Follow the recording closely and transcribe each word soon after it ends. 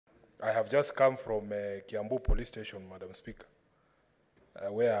I have just come from Kiambu police station, Madam Speaker,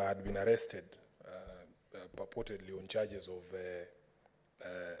 where I had been arrested, purportedly on charges of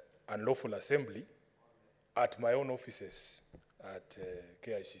unlawful assembly at my own offices at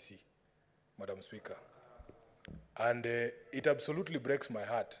KICC, Madam Speaker. And it absolutely breaks my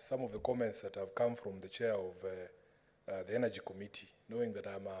heart, some of the comments that have come from the chair of the Energy Committee, knowing that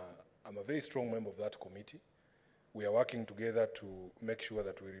I'm a very strong member of that committee. We are working together to make sure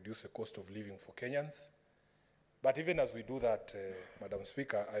that we reduce the cost of living for Kenyans. But even as we do that, Madam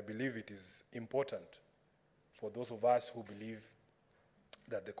Speaker, I believe it is important for those of us who believe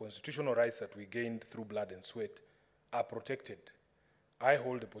that the constitutional rights that we gained through blood and sweat are protected. I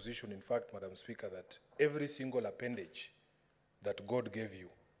hold the position, in fact, Madam Speaker, that every single appendage that God gave you,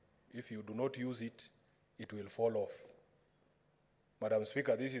 if you do not use it, it will fall off. Madam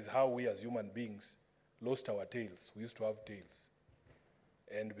Speaker, this is how we as human beings lost our tails. We used to have tails.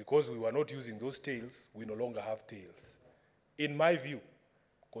 And because we were not using those tails, we no longer have tails. In my view,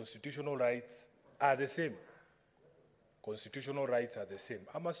 constitutional rights are the same. Constitutional rights are the same.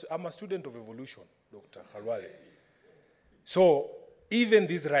 I'm a student of evolution, Dr. Khalwale. So even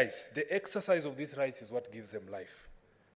these rights, the exercise of these rights is what gives them life.